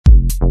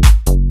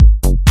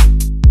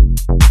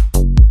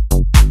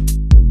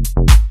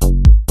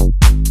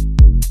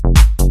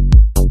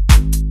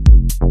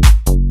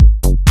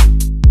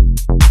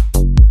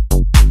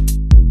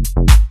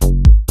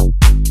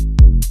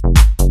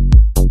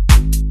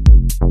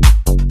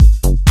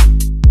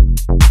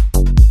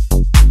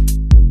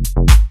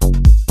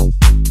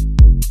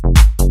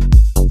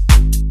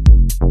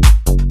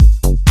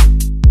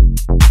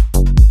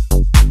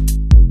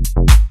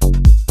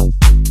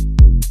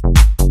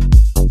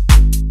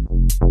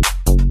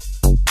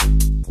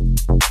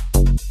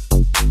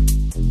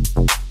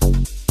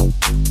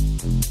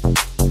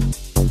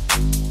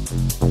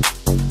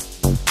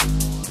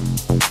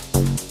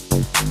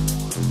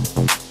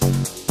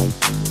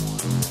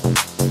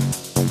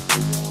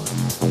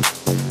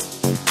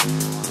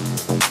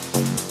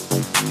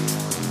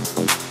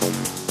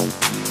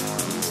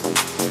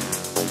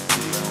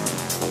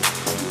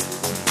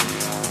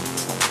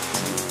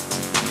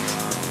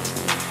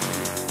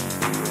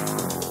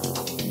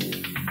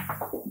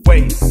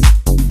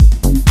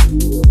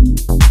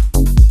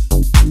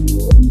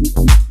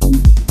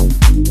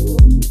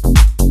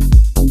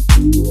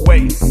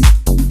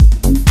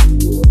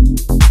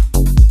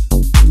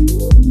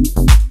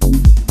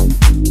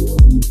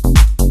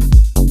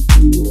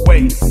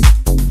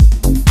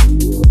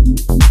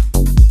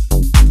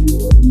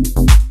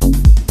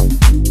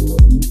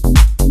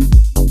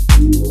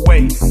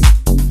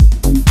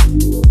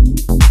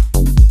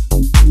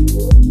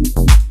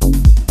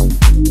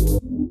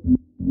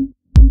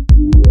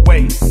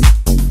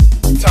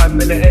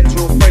Time in the end,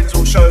 your friends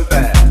will show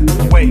their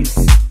waste.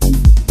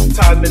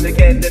 Time and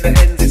again, in the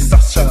end is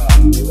such a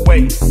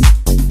waste.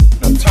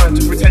 No time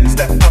to pretend,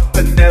 step up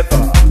and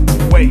never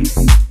waste.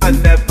 I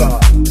never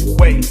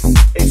waste,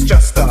 it's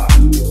just a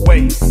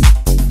waste.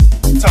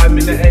 Time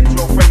in the end,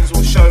 your friends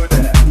will show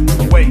their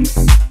waste.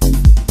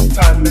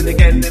 Time and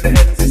again, in the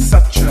end is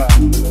such a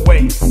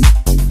waste.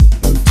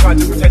 No time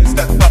to pretend,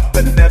 step up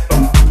and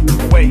never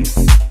waste.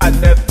 I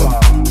never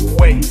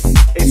waste,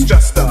 it's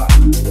just a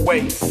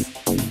waste.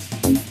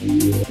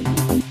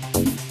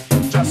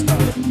 Just a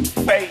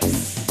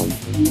waste.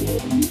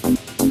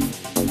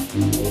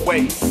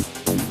 Waste.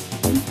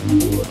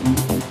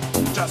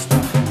 Just a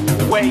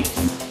waste.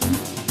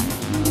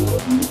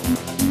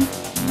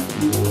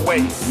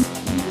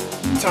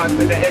 Waste. Time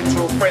in the end,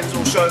 your friends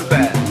will show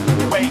their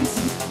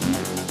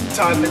waste.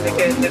 Time and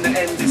again, in the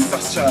end is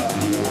such a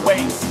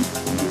waste.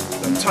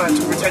 No time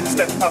to pretend,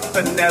 step up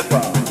and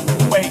never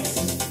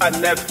waste. I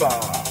never.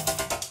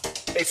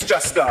 It's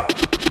just a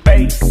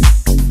waste.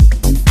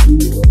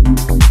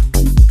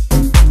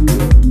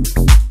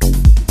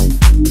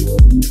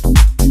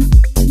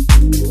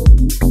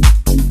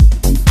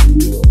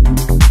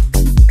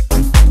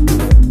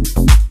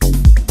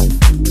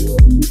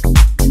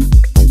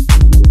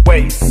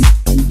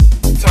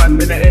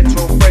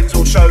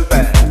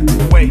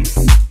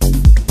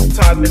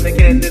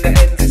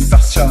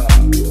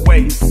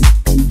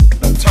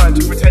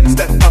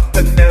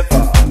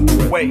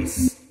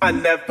 I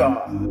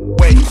never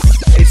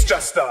waste, it's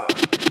just a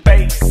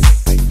base.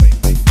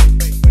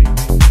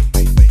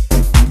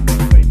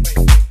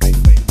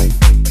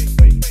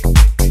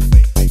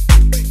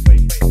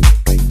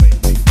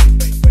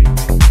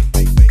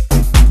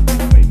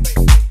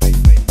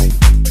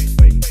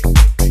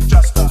 Just a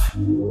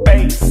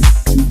base.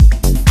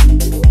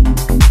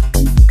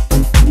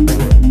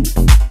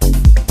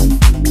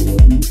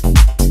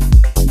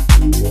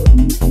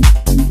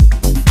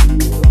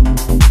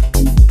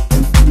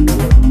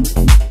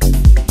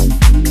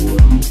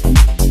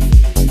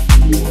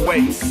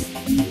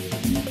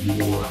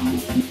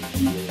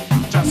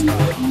 Just a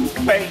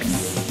base.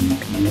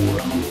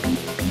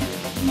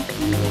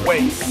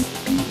 Waste.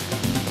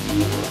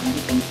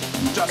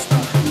 Just a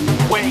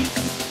waste.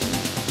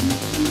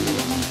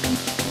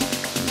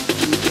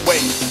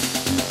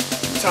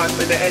 Waste. Time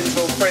in the end,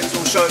 your friends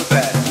will show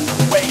their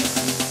waste.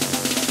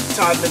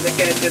 Time and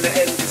again, in the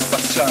end is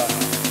such a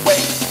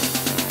waste.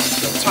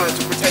 No time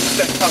to pretend,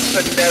 step up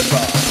and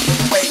never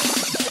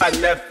waste. I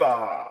never.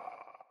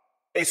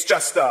 It's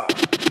just a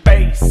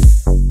base.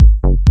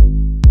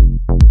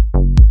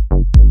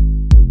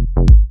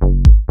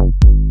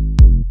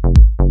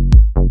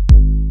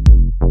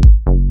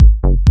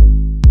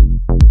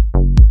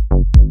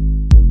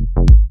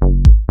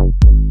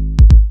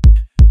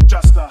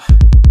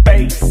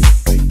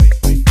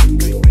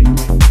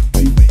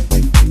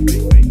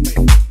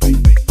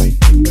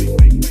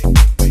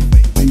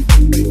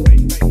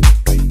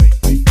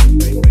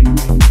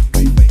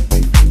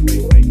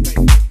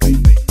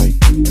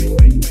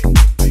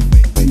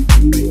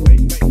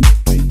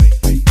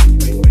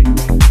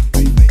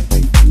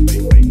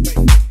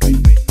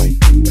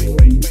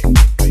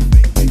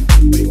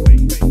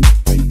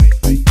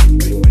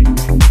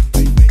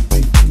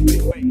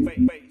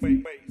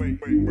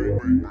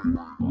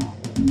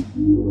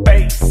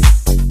 Bass.